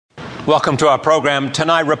Welcome to our program.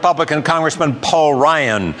 Tonight, Republican Congressman Paul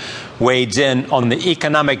Ryan wades in on the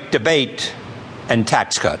economic debate and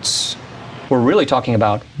tax cuts. We're really talking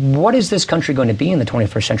about what is this country going to be in the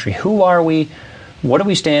 21st century? Who are we? What do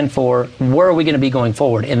we stand for? Where are we going to be going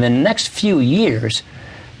forward? In the next few years,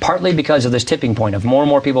 partly because of this tipping point of more and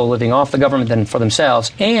more people living off the government than for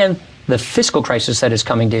themselves, and the fiscal crisis that is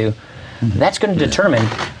coming due, that's going to determine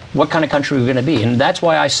what kind of country we're going to be. And that's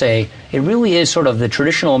why I say it really is sort of the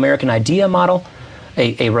traditional American idea model,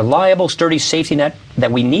 a reliable, sturdy safety net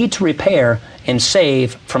that we need to repair and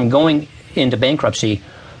save from going into bankruptcy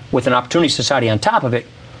with an opportunity society on top of it,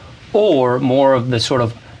 or more of the sort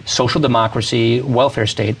of social democracy, welfare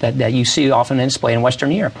state that you see often in display in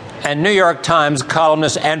Western Europe. And New York Times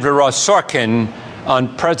columnist Andrew Ross Sorkin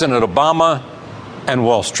on President Obama and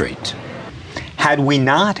Wall Street. Had we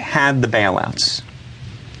not had the bailouts,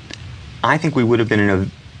 I think we would have been in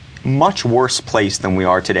a much worse place than we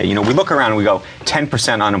are today. You know, we look around and we go,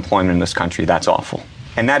 10% unemployment in this country, that's awful.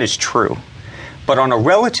 And that is true. But on a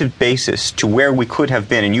relative basis to where we could have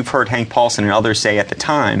been, and you've heard Hank Paulson and others say at the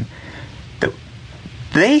time, that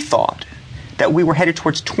they thought that we were headed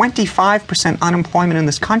towards 25% unemployment in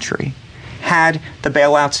this country had the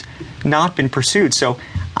bailouts not been pursued. So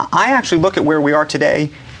I actually look at where we are today.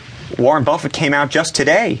 Warren Buffett came out just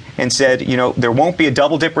today and said, you know, there won't be a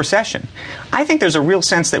double-dip recession. I think there's a real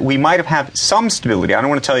sense that we might have had some stability. I don't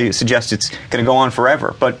want to suggest it's going to go on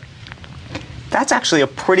forever, but that's actually a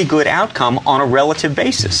pretty good outcome on a relative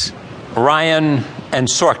basis. Ryan and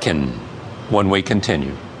Sorkin when we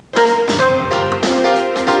continue.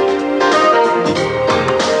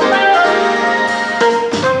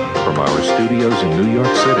 From our studios in New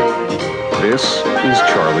York City, this is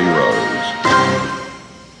Charlie Rose.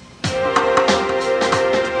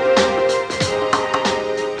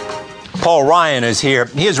 Paul Ryan is here.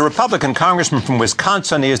 He is a Republican congressman from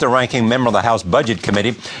Wisconsin. He is the ranking member of the House Budget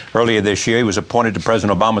Committee. Earlier this year, he was appointed to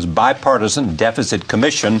President Obama's bipartisan deficit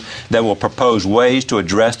commission that will propose ways to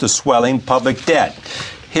address the swelling public debt.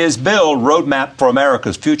 His bill, Roadmap for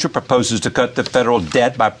America's Future, proposes to cut the federal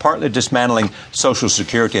debt by partly dismantling Social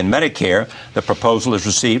Security and Medicare. The proposal has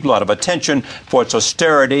received a lot of attention for its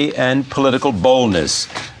austerity and political boldness.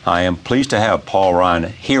 I am pleased to have Paul Ryan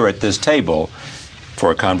here at this table for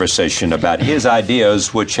a conversation about his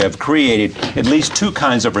ideas, which have created at least two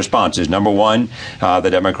kinds of responses. Number one, the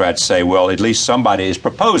Democrats say, well, at least somebody is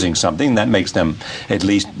proposing something that makes them at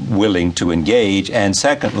least willing to engage. And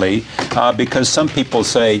secondly, because some people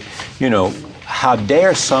say, you know, how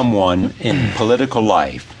dare someone in political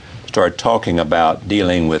life start talking about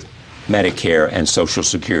dealing with Medicare and Social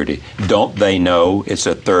Security? Don't they know it's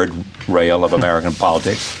a third rail of American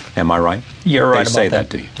politics? Am I right? You're right. They say that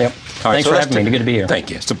to you. Yep. All right, Thanks for having me. Good to be here. Thank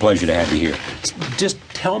you. It's a pleasure to have you here. Just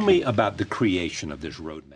tell me about the creation of this roadmap.